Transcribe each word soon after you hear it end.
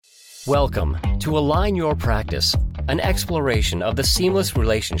Welcome to Align Your Practice, an exploration of the seamless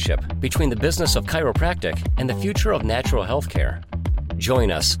relationship between the business of chiropractic and the future of natural health care. Join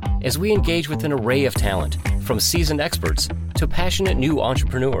us as we engage with an array of talent, from seasoned experts to passionate new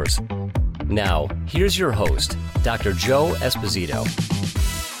entrepreneurs. Now, here's your host, Dr. Joe Esposito.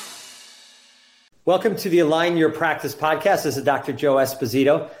 Welcome to the Align Your Practice podcast. This is Dr. Joe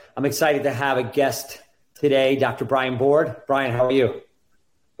Esposito. I'm excited to have a guest today, Dr. Brian Board. Brian, how are you?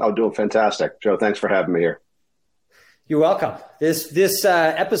 Oh, doing fantastic. Joe, thanks for having me here. You're welcome. This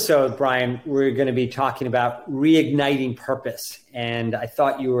episode, Brian, we're going to be talking about reigniting purpose. And I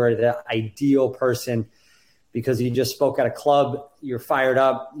thought you were the ideal person because you just spoke at a club. You're fired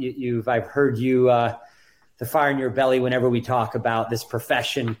up. I've heard you, the fire in your belly whenever we talk about this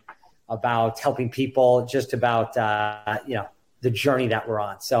profession, about helping people, just about, the journey that we're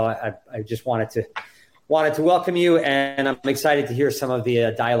on. So I just wanted to welcome you, and I'm excited to hear some of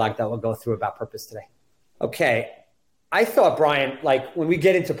the dialogue that we'll go through about purpose today. Okay. I thought, Brian, like when we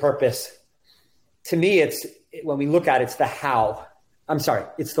get into purpose, to me, when we look at it, it's the how.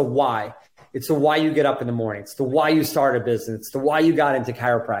 It's the why. It's the why you get up in the morning. It's the why you start a business. It's the why you got into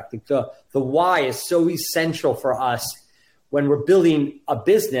chiropractic. The why is so essential for us when we're building a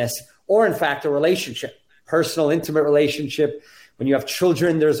business or, in fact, a relationship, personal, intimate relationship. When you have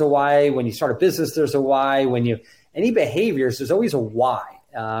children, there's a why. When you start a business, there's a why. Any behaviors, there's always a why.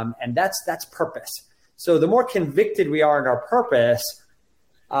 And that's purpose. So the more convicted we are in our purpose,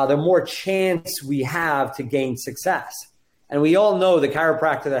 the more chance we have to gain success. And we all know the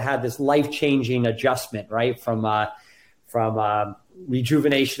chiropractor that had this life-changing adjustment, right? From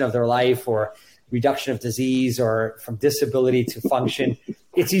rejuvenation of their life or reduction of disease or from disability to function.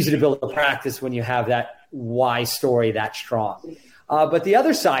 It's easy to build a practice when you have that why story that strong. But the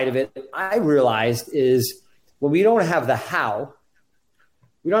other side of it, I realized, is when we don't have the how,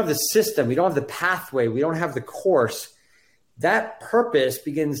 we don't have the system, we don't have the pathway, we don't have the course, that purpose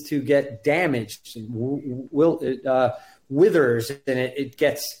begins to get damaged, and withers, and it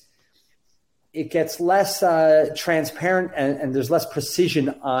gets less transparent, and there's less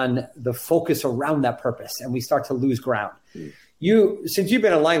precision on the focus around that purpose, and we start to lose ground. Since you've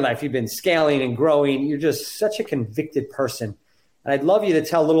been in Line Life, you've been scaling and growing. You're just such a convicted person. And I'd love you to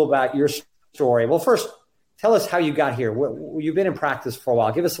tell a little about your story. Well, first, tell us how you got here. You've been in practice for a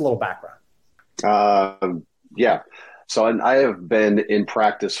while. Give us a little background. Yeah. So I have been in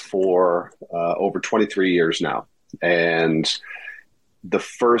practice for over 23 years now. And the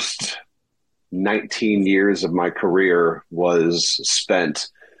first 19 years of my career was spent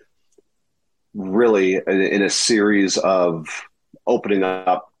really in a series of opening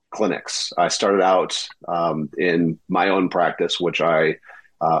up clinics. I started out in my own practice, which I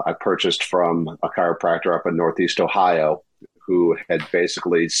purchased from a chiropractor up in Northeast Ohio who had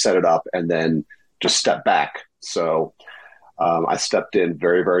basically set it up and then just stepped back. So I stepped in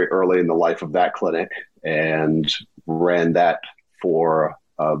very, very early in the life of that clinic and ran that for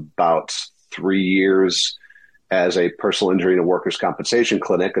about 3 years as a personal injury and workers' compensation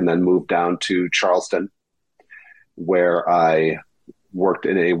clinic, and then moved down to Charleston, where I worked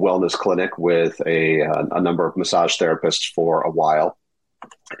in a wellness clinic with a number of massage therapists for a while.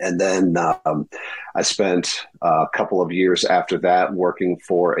 And then I spent a couple of years after that working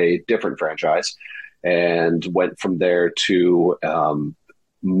for a different franchise and went from there to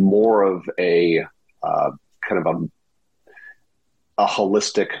more of a kind of a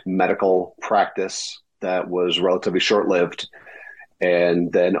holistic medical practice that was relatively short-lived,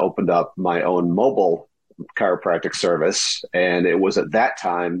 and then opened up my own mobile chiropractic service. And it was at that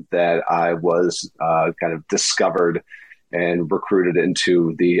time that I was kind of discovered and recruited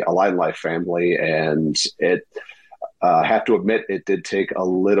into the Align Life family. And it, have to admit, it did take a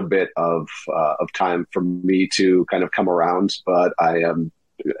little bit of time for me to kind of come around, but I am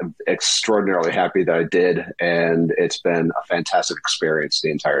extraordinarily happy that I did. And it's been a fantastic experience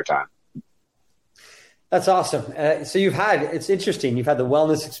the entire time. That's awesome. So it's interesting. You've had the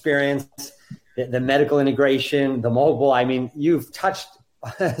wellness experience, the medical integration, the mobile. I mean, you've touched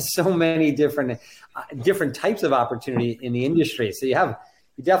so many different types of opportunity in the industry. So you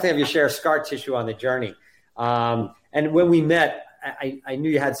definitely have your share of scar tissue on the journey. And when we met, I knew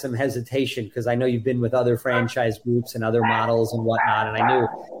you had some hesitation because I know you've been with other franchise groups and other models and whatnot. And I knew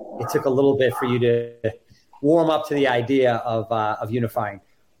it took a little bit for you to warm up to the idea of unifying.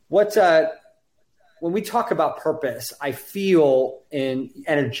 When we talk about purpose, I feel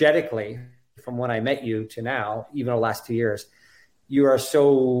energetically from when I met you to now, even the last 2 years, you are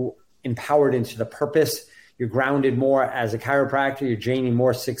so empowered into the purpose. You're grounded more as a chiropractor. You're gaining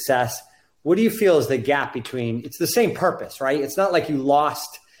more success. What do you feel is the gap between, it's the same purpose, right? It's not like you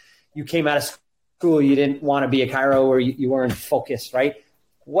lost you came out of school, you didn't want to be a chiro, or you weren't focused, right?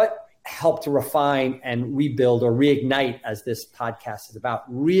 What helped to refine and rebuild or reignite, as this podcast is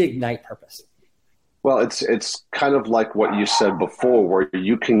about, reignite purpose? Well, it's kind of like what you said before, where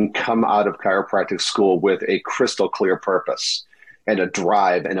you can come out of chiropractic school with a crystal clear purpose and a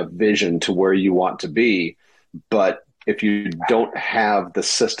drive and a vision to where you want to be. But if you don't have the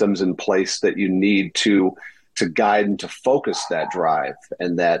systems in place that you need to guide and to focus that drive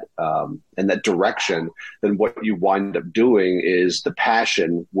and that direction, then what you wind up doing is the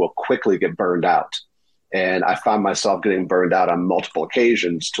passion will quickly get burned out. And I found myself getting burned out on multiple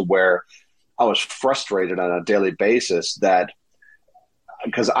occasions, to where I was frustrated on a daily basis, that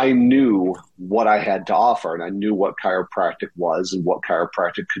because I knew what I had to offer and I knew what chiropractic was and what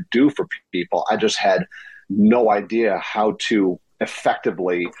chiropractic could do for people. I just had no idea how to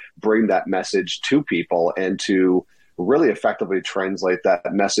effectively bring that message to people and to really effectively translate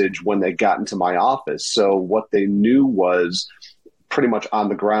that message when they got into my office. So what they knew was pretty much on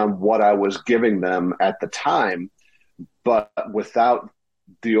the ground what I was giving them at the time, but without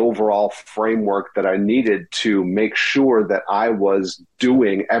the overall framework that I needed to make sure that I was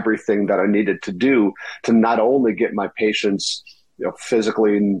doing everything that I needed to do to not only get my patients,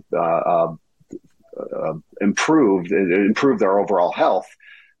 physically improve their overall health,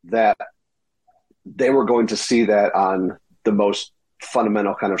 that they were going to see that on the most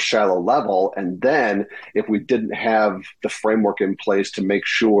fundamental kind of shallow level. And then if we didn't have the framework in place to make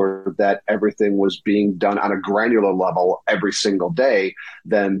sure that everything was being done on a granular level every single day,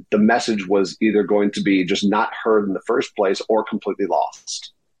 then the message was either going to be just not heard in the first place or completely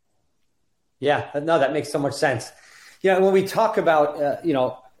lost. Yeah, no, that makes so much sense. When we talk about,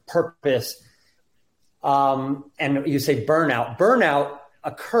 purpose, and you say burnout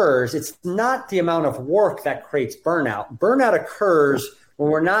occurs. It's not the amount of work that creates burnout. Burnout occurs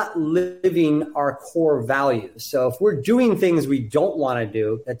when we're not living our core values. So if we're doing things we don't want to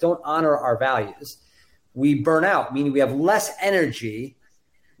do, that don't honor our values, we burn out, meaning we have less energy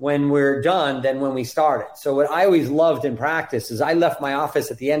when we're done than when we started. So what I always loved in practice is I left my office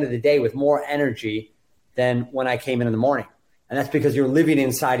at the end of the day with more energy than when I came in the morning. And that's because you're living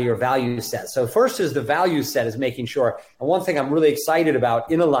inside of your value set. So first is the value set, is making sure. And one thing I'm really excited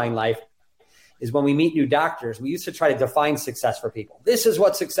about in Align Life is when we meet new doctors, we used to try to define success for people. This is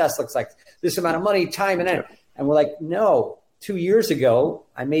what success looks like. This amount of money, time, and energy. And we're like, no, 2 years ago,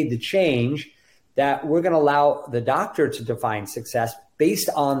 I made the change that we're going to allow the doctor to define success based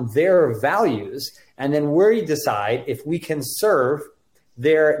on their values. And then we decide if we can serve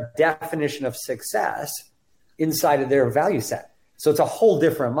their definition of success inside of their value set. So it's a whole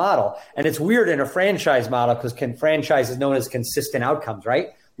different model. And it's weird in a franchise model because franchise is known as consistent outcomes, right?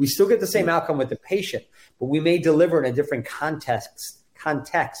 We still get the same outcome with the patient, but we may deliver in a different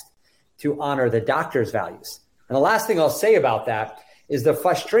context to honor the doctor's values. And the last thing I'll say about that is the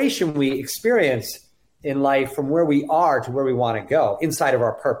frustration we experience in life from where we are to where we want to go inside of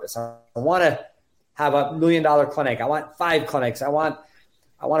our purpose. I want to have $1 million clinic. I want 5 clinics. I want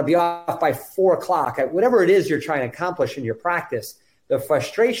to be off by 4 o'clock. Whatever it is you're trying to accomplish in your practice, the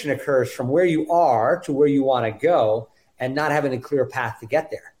frustration occurs from where you are to where you want to go and not having a clear path to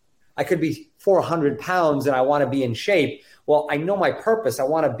get there. I could be 400 pounds and I want to be in shape. Well, I know my purpose. I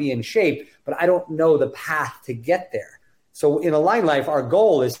want to be in shape, but I don't know the path to get there. So in Align Life, our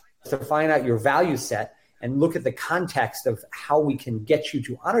goal is to find out your value set and look at the context of how we can get you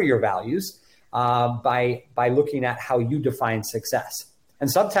to honor your values by looking at how you define success. And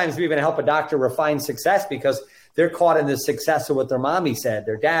sometimes we even help a doctor refine success because they're caught in the success of what their mommy said,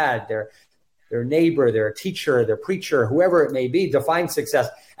 their dad, their neighbor, their teacher, their preacher, whoever it may be, define success.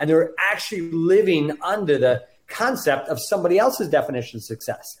 And they're actually living under the concept of somebody else's definition of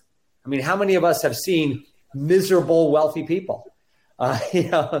success. I mean, how many of us have seen miserable, wealthy people,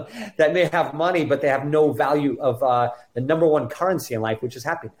 that may have money, but they have no value of the number one currency in life, which is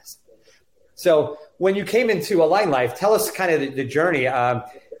happiness. So when you came into Align Life, tell us kind of the journey.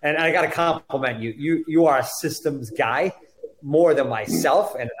 And I got to compliment you. You are a systems guy more than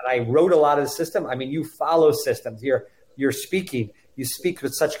myself. And I wrote a lot of the system. I mean, you follow systems. You're speaking. You speak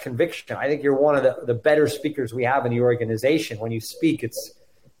with such conviction. I think you're one of the better speakers we have in the organization. When you speak, it's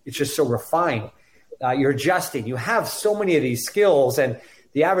just so refined. You're adjusting. You have so many of these skills. And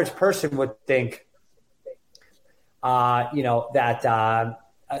the average person would think, that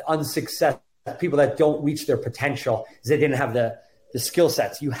unsuccessful people that don't reach their potential is they didn't have the skill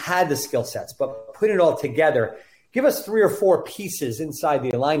sets. You had the skill sets, but put it all together. Give us 3 or 4 pieces inside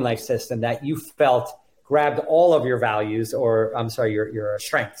the Align Life system that you felt grabbed all of your values, or your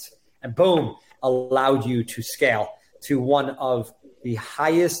strengths, and boom, allowed you to scale to one of the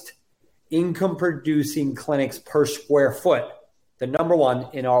highest income producing clinics per square foot, the number one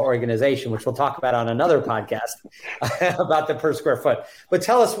in our organization, which we'll talk about on another podcast about the per square foot. But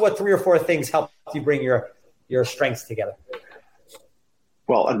tell us what 3 or 4 things helped you bring your strengths together.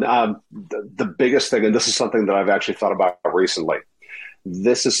 Well, the biggest thing, and this is something that I've actually thought about recently,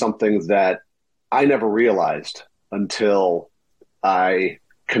 this is something that I never realized until I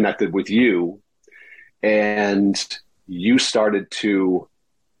connected with you and you started to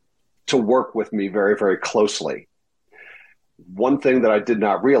work with me very, very closely. One thing that I did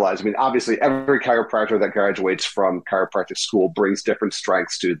not realize, I mean, obviously every chiropractor that graduates from chiropractic school brings different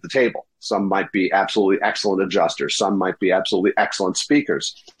strengths to the table. Some might be absolutely excellent adjusters. Some might be absolutely excellent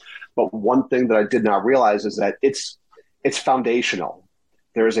speakers. But one thing that I did not realize is that it's foundational.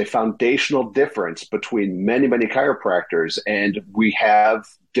 There is a foundational difference between many, many chiropractors, and we have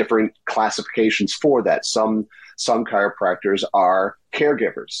different classifications for that. Some chiropractors are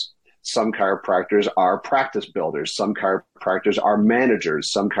caregivers. Some chiropractors are practice builders. Some chiropractors are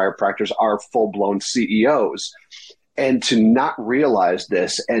managers. Some chiropractors are full-blown CEOs. And to not realize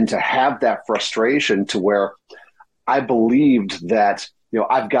this and to have that frustration to where I believed that,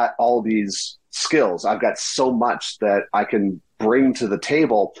 I've got all these skills. I've got so much that I can bring to the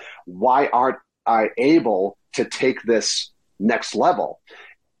table. Why aren't I able to take this next level?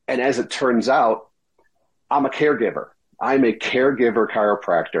 And as it turns out, I'm a caregiver. I'm a caregiver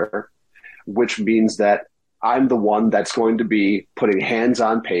chiropractor, which means that I'm the one that's going to be putting hands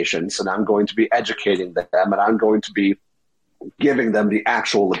on patients, and I'm going to be educating them, and I'm going to be giving them the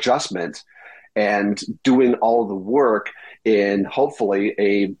actual adjustment and doing all the work in hopefully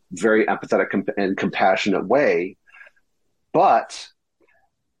a very empathetic and compassionate way. But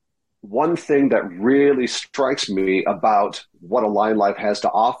one thing that really strikes me about what Align Life has to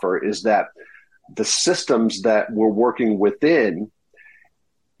offer is that the systems that we're working within,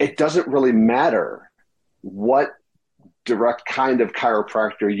 it doesn't really matter what direct kind of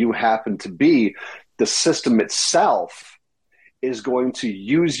chiropractor you happen to be. The system itself is going to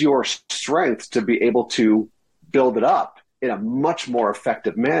use your strength to be able to build it up in a much more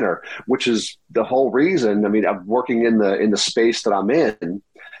effective manner, which is the whole reason. I mean, I'm working in the space that I'm in.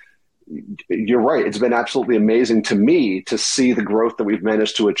 You're right. It's been absolutely amazing to me to see the growth that we've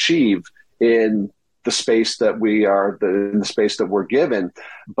managed to achieve in the space that we are, in the space that we're given.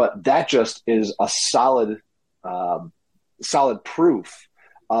 But that just is a solid proof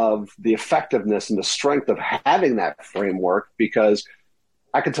of the effectiveness and the strength of having that framework, because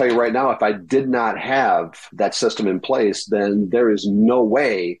I can tell you right now, if I did not have that system in place, then there is no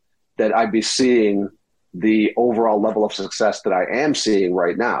way that I'd be seeing the overall level of success that I am seeing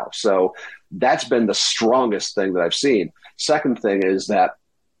right now. So that's been the strongest thing that I've seen. Second thing is that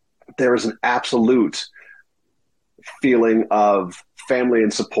there is an absolute feeling of family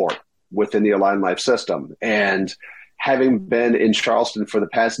and support within the Align Life system. And having been in Charleston for the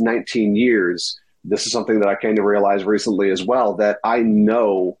past 19 years, this is something that I came to realize recently as well, that I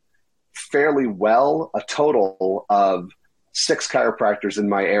know fairly well a total of 6 chiropractors in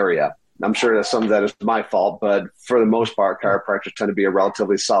my area. I'm sure that some of that is my fault, but for the most part, chiropractors tend to be a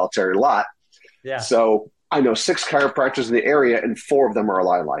relatively solitary lot. Yeah. So I know 6 chiropractors in the area, and 4 of them are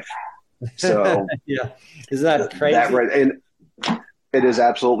Align Life. So yeah, is that crazy? That right, and it is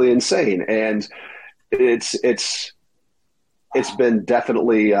absolutely insane, and it's been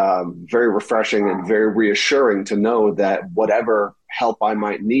definitely very refreshing and very reassuring to know that whatever help I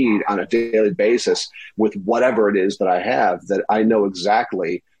might need on a daily basis with whatever it is that I have, that I know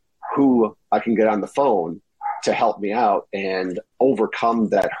exactly who I can get on the phone to help me out and overcome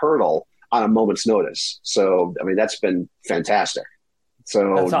that hurdle on a moment's notice. So, I mean, that's been fantastic.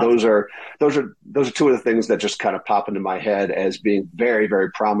 So awesome. Those are 2 of the things that just kind of pop into my head as being very,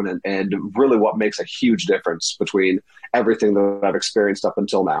 very prominent, and really what makes a huge difference between everything that I've experienced up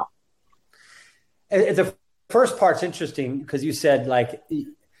until now. The first part's interesting because you said like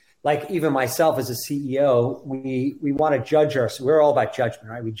even myself as a CEO, we want to judge ourselves. We're all about judgment,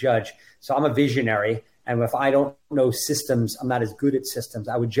 right? We judge. So I'm a visionary. And if I don't know systems, I'm not as good at systems.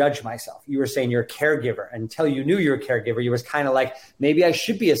 I would judge myself. You were saying you're a caregiver. Until you knew you're a caregiver, you was kind of like, maybe I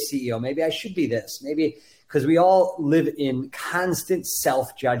should be a CEO. Maybe I should be this. Maybe, because we all live in constant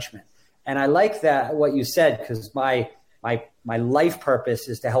self-judgment. And I like that, what you said, because my life purpose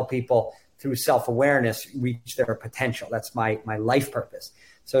is to help people through self-awareness reach their potential. That's my life purpose.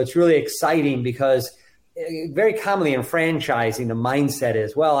 So it's really exciting because very commonly in franchising, the mindset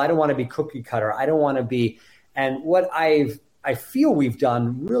is, well, I don't want to be cookie cutter. I don't want to be. And what I feel we've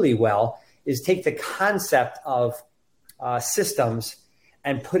done really well is take the concept of systems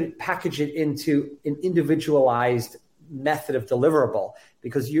and package it into an individualized method of deliverable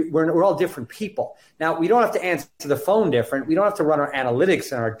because we're all different people. Now, we don't have to answer the phone different. We don't have to run our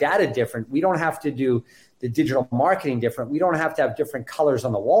analytics and our data different. We don't have to do the digital marketing different. We don't have to have different colors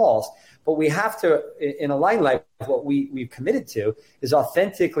on the walls. But we have to, in Align Life, what we've committed to is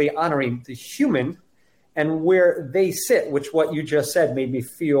authentically honoring the human and where they sit, which what you just said made me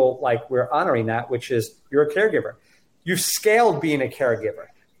feel like we're honoring that, which is you're a caregiver. You've scaled being a caregiver.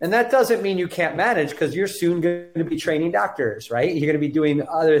 And that doesn't mean you can't manage, because you're soon going to be training doctors, right? You're going to be doing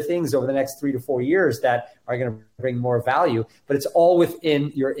other things over the next 3 to 4 years that are going to bring more value, but it's all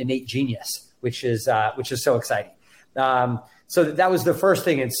within your innate genius, which is so exciting. So that was the first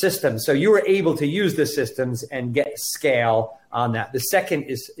thing in systems. So you were able to use the systems and get scale on that. The second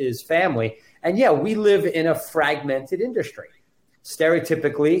is family. And yeah, we live in a fragmented industry.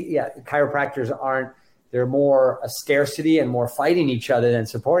 Stereotypically, yeah, chiropractors they're more a scarcity and more fighting each other than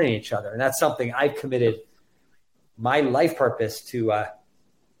supporting each other. And that's something I've committed my life purpose to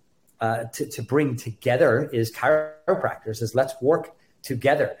bring together is chiropractors, is let's work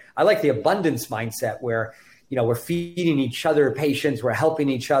together. I like the abundance mindset where, we're feeding each other patients, we're helping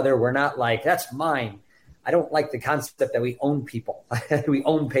each other. We're not like, that's mine. I don't like the concept that we own people. We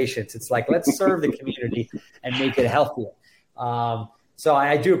own patients. It's like, let's serve the community and make it healthier. So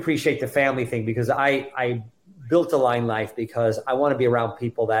I do appreciate the family thing, because I built Align Life because I want to be around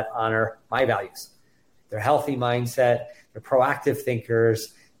people that honor my values. They're healthy mindset, they're proactive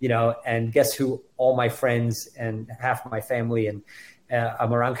thinkers, and guess who? All my friends and half of my family and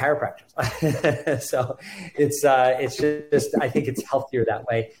I'm around chiropractors. So it's just, I think it's healthier that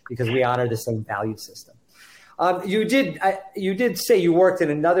way because we honor the same value system. You did say you worked in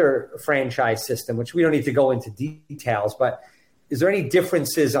another franchise system, which we don't need to go into details, but is there any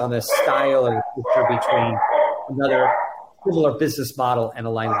differences on the style or culture between another similar business model and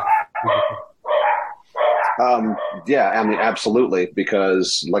Align Life? Yeah, I mean, absolutely.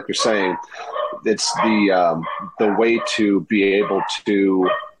 Because like you're saying, it's the way to be able to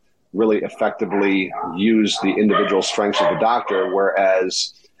really effectively use the individual strengths of the doctor,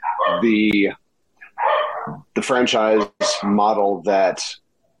 whereas the franchise model that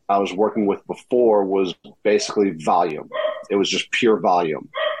I was working with before was basically volume. It was just pure volume.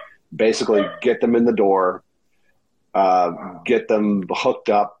 Basically, get them in the door, get them hooked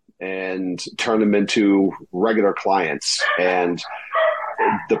up, and turn them into regular clients. And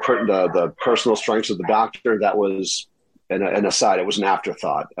the personal strengths of the doctor, that was an aside. It was an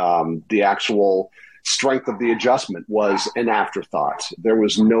afterthought. The actual strength of the adjustment was an afterthought. There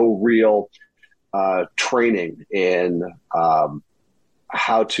was no real training in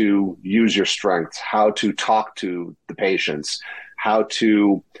how to use your strengths, how to talk to the patients, how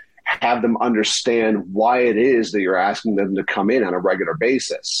to have them understand why it is that you're asking them to come in on a regular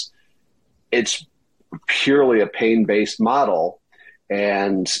basis. It's purely a pain-based model,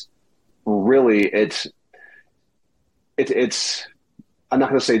 and really it's I'm not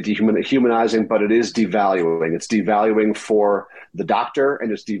going to say dehumanizing, but it is devaluing. It's devaluing for the doctor,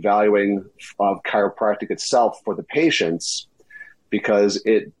 and it's devaluing of chiropractic itself for the patients, because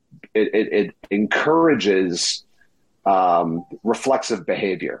it encourages reflexive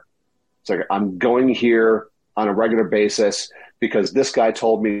behavior. It's like, I'm going here on a regular basis because this guy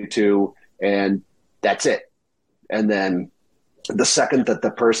told me to, and that's it. And then the second that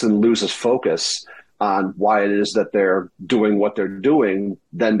the person loses focus on why it is that they're doing what they're doing,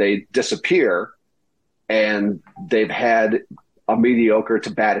 then they disappear, and they've had a mediocre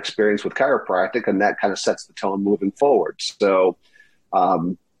to bad experience with chiropractic, and that kind of sets the tone moving forward. So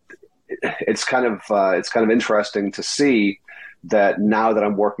it's kind of interesting to see that now that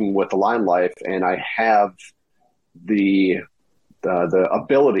I'm working with Align Life and I have the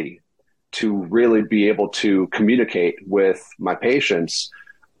ability to really be able to communicate with my patients,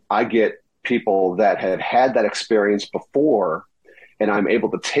 I get people that have had that experience before, and I'm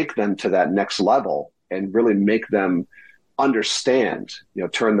able to take them to that next level and really make them understand,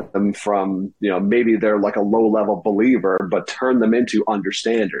 turn them from, maybe they're like a low level believer, but turn them into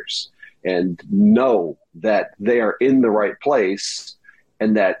understanders and know that they are in the right place,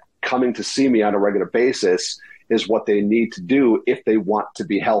 and that coming to see me on a regular basis is what they need to do if they want to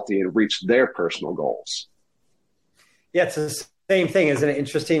be healthy and reach their personal goals. Yeah, it's the same thing. Isn't it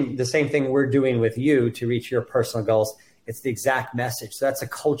interesting? The same thing we're doing with you to reach your personal goals. It's the exact message. So that's a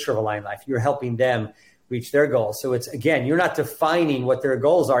culture of Align Life. You're helping them reach their goals. So it's, again, you're not defining what their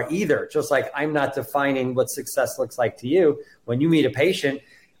goals are either. Just like I'm not defining what success looks like to you. When you meet a patient,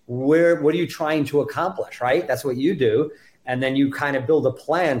 what are you trying to accomplish, right? That's what you do. And then you kind of build a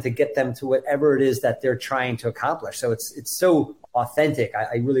plan to get them to whatever it is that they're trying to accomplish. So it's so authentic.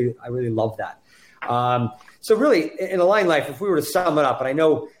 I really love that. So really, in Align Life, if we were to sum it up, and I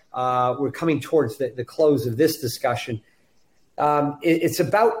know we're coming towards the close of this discussion, it's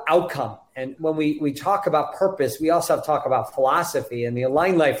about outcome. And when we talk about purpose, we also have to talk about philosophy. And the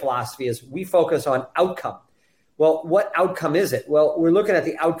Align Life philosophy is we focus on outcome. Well, what outcome is it? Well, we're looking at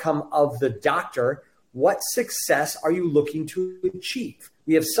the outcome of the doctor. What success are you looking to achieve?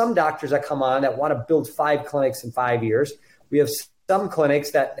 We have some doctors that come on that want to build 5 clinics in 5 years. We have some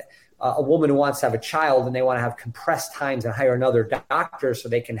clinics that a woman who wants to have a child and they want to have compressed times and hire another doctor so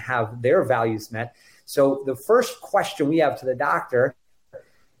they can have their values met. So the first question we have to the doctor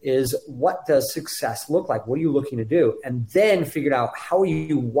is, what does success look like? What are you looking to do? And then figure out, how are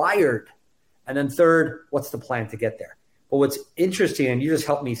you wired? And then third, what's the plan to get there? But what's interesting, and you just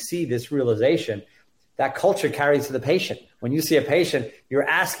helped me see this realization, that culture carries to the patient. When you see a patient, you're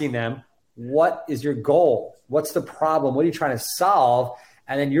asking them, what is your goal? What's the problem? What are you trying to solve?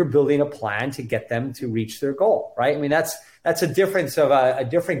 And then you're building a plan to get them to reach their goal, right? I mean, that's a difference of a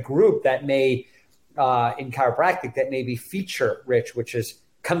different group that may, in chiropractic, that may be feature rich, which is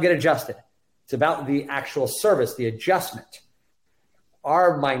come get adjusted. It's about the actual service, the adjustment.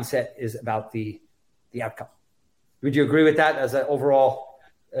 Our mindset is about the outcome. Would you agree with that as an overall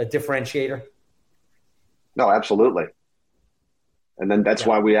differentiator? No, absolutely. And then that's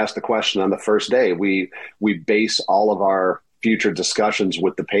why we ask the question on the first day. We base all of our future discussions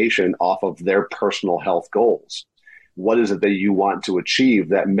with the patient off of their personal health goals. What is it that you want to achieve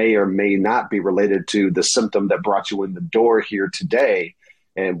that may or may not be related to the symptom that brought you in the door here today?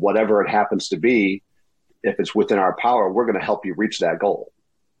 And whatever it happens to be, if it's within our power, we're going to help you reach that goal.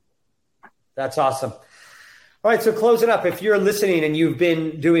 That's awesome. All right, so closing up, if you're listening and you've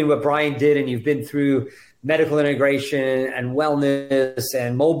been doing what Brian did and you've been through medical integration and wellness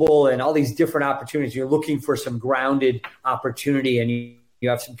and mobile and all these different opportunities, you're looking for some grounded opportunity and you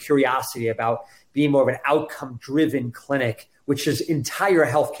have some curiosity about being more of an outcome-driven clinic, which is entire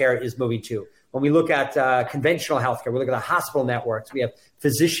healthcare is moving to. When we look at conventional healthcare, we look at the hospital networks, we have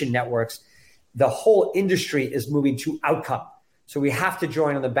physician networks, the whole industry is moving to outcome. So we have to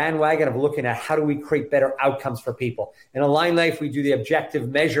join on the bandwagon of looking at how do we create better outcomes for people. In Align Life, we do the objective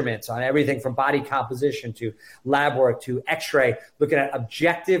measurements on everything from body composition to lab work to x-ray, looking at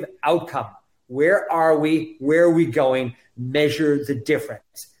objective outcome. Where are we? Where are we going? Measure the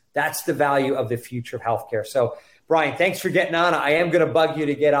difference. That's the value of the future of healthcare. So Brian, thanks for getting on. I am going to bug you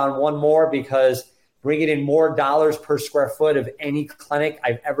to get on one more, because bringing in more dollars per square foot of any clinic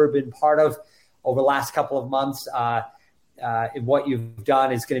I've ever been part of over the last couple of months, what you've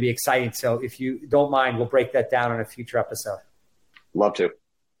done is going to be exciting. So if you don't mind, we'll break that down in a future episode. Love to.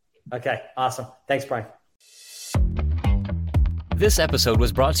 Okay, awesome. Thanks, Brian. This episode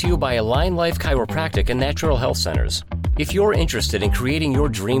was brought to you by Align Life Chiropractic and Natural Health Centers. If you're interested in creating your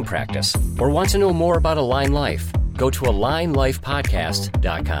dream practice or want to know more about Align Life, go to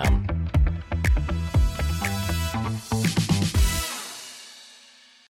alignlifepodcast.com.